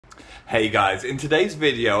Hey guys, in today's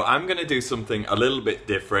video I'm going to do something a little bit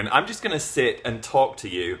different. I'm just going to sit and talk to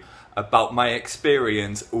you about my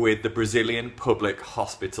experience with the Brazilian public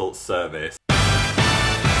hospital service.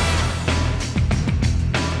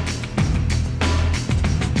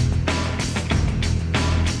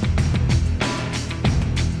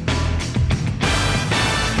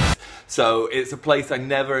 So it's a place I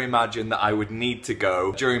never imagined that I would need to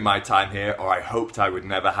go during my time here, or I hoped I would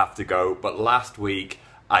never have to go, but last week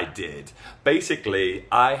I did. Basically,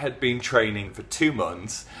 I had been training for 2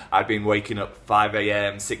 months. I'd been waking up 5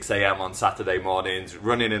 AM, 6 AM on Saturday mornings,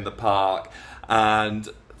 running in the park, and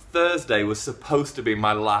Thursday was supposed to be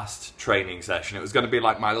my last training session. It was going to be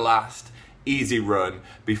like my last easy run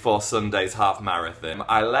before Sunday's half marathon.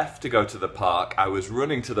 I left to go to the park. I was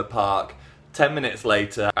running to the park. 10 minutes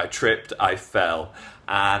later, I tripped, I fell,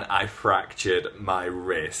 and I fractured my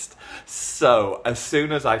wrist. So, as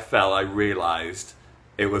soon as I fell, I realised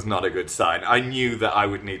it was not a good sign. I knew that I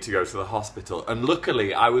would need to go to the hospital, and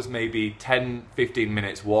luckily I was maybe 10-15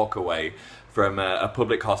 minutes walk away from a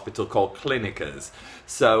public hospital called Clínicas.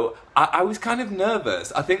 So I was kind of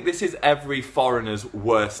nervous. I think this is every foreigner's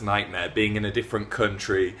worst nightmare, being in a different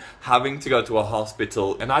country, having to go to a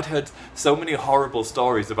hospital, and I'd heard so many horrible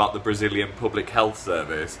stories about the Brazilian public health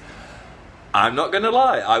service. I'm not gonna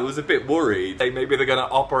lie, I was a bit worried. Maybe they're gonna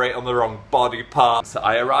operate on the wrong body part. So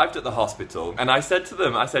I arrived at the hospital and I said to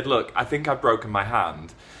them, look, I think I've broken my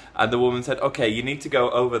hand. And the woman said, okay, you need to go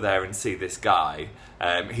over there and see this guy.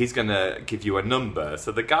 He's gonna give you a number.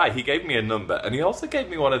 So the guy, he gave me a number, and he also gave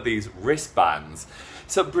me one of these wristbands.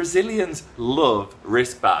 So Brazilians love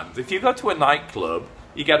wristbands. If you go to a nightclub,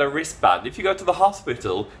 you get a wristband. If you go to the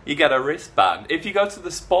hospital, you get a wristband. If you go to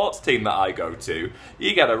the sports team that I go to,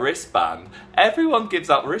 you get a wristband. Everyone gives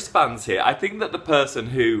out wristbands here. I think that the person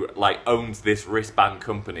who owns this wristband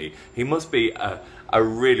company, he must be a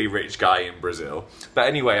really rich guy in Brazil. But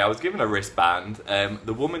anyway, I was given a wristband.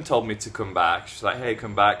 The woman told me to come back. She's like, hey,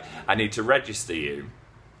 come back. I need to register you.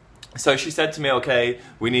 So she said to me, okay,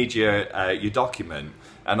 we need your document.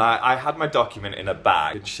 And I had my document in a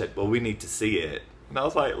bag. And she said, well, we need to see it. And I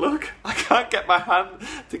was like, look, I can't get my hand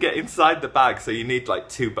to get inside the bag, so you need like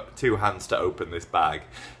two hands to open this bag.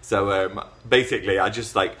 So basically I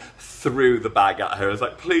just threw the bag at her. I was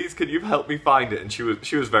like, please, can you help me find it? And she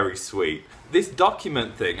was very sweet. This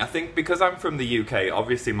document thing, I think because I'm from the UK,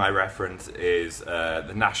 obviously my reference is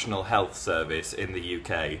the National Health Service in the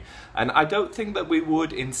UK. And I don't think that we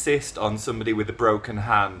would insist on somebody with a broken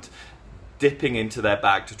hand dipping into their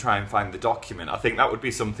bag to try and find the document. I think that would be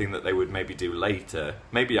something that they would maybe do later.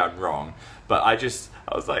 Maybe I'm wrong, but I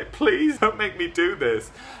was like, please don't make me do this.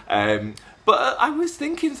 But I was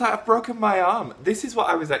thinking that I've broken my arm. This is what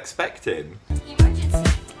I was expecting.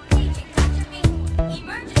 Emergency.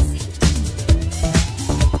 Emergency.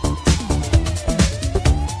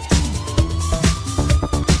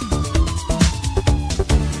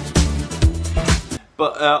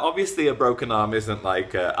 But obviously a broken arm isn't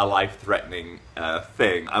like a life-threatening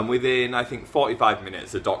thing. And within, I think, 45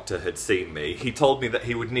 minutes, the doctor had seen me. He told me that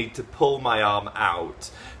he would need to pull my arm out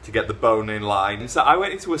to get the bone in line. So I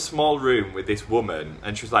went into a small room with this woman,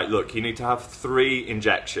 and she was like, look, you need to have 3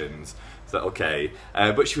 injections. So, okay.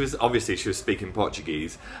 But she was speaking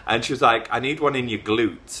Portuguese. And she was like, I need one in your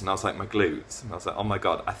glutes. And I was like, my glutes? And I was like, oh my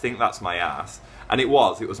God, I think that's my ass. And it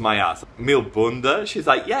was my ass. Meu bunda? She's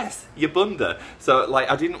like, yes, your bunda. So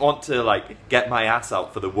I didn't want to get my ass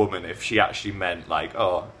out for the woman if she actually meant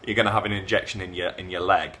oh, you're gonna have an injection in your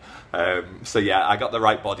leg. So yeah, I got the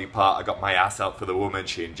right body part. I got my ass out for the woman.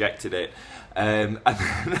 She injected it. And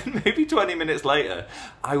then maybe 20 minutes later,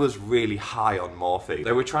 I was really high on morphine.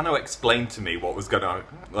 They were trying to explain to me what was gonna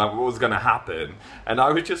happen, and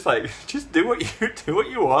I was just like, just do what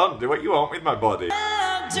you want with my body.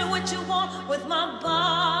 Do what you want with my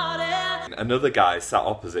body. Another guy sat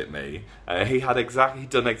opposite me. He'd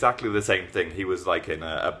done exactly the same thing. He was in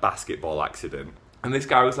a basketball accident. And this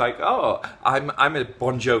guy was like, oh, I'm a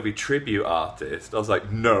Bon Jovi tribute artist. I was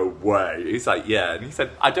like, no way. He's like, yeah. And he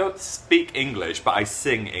said, I don't speak English, but I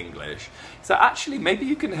sing English. So actually, maybe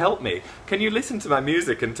you can help me. Can you listen to my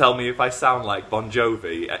music and tell me if I sound like Bon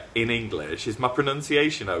Jovi in English? Is my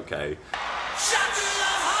pronunciation okay?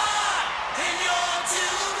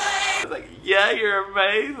 Yeah, you're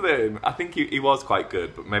amazing. I think he was quite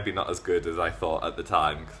good, but maybe not as good as I thought at the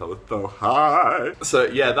time because I was so high. So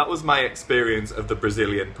yeah, that was my experience of the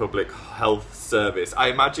Brazilian public health service. I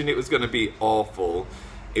imagine it was going to be awful.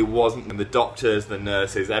 It wasn't. And the doctors, the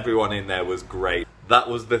nurses, everyone in there was great. That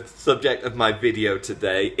was the subject of my video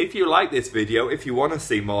today. If you like this video, if you want to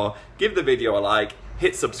see more, give the video a like,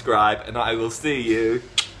 hit subscribe, and I will see you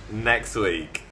next week.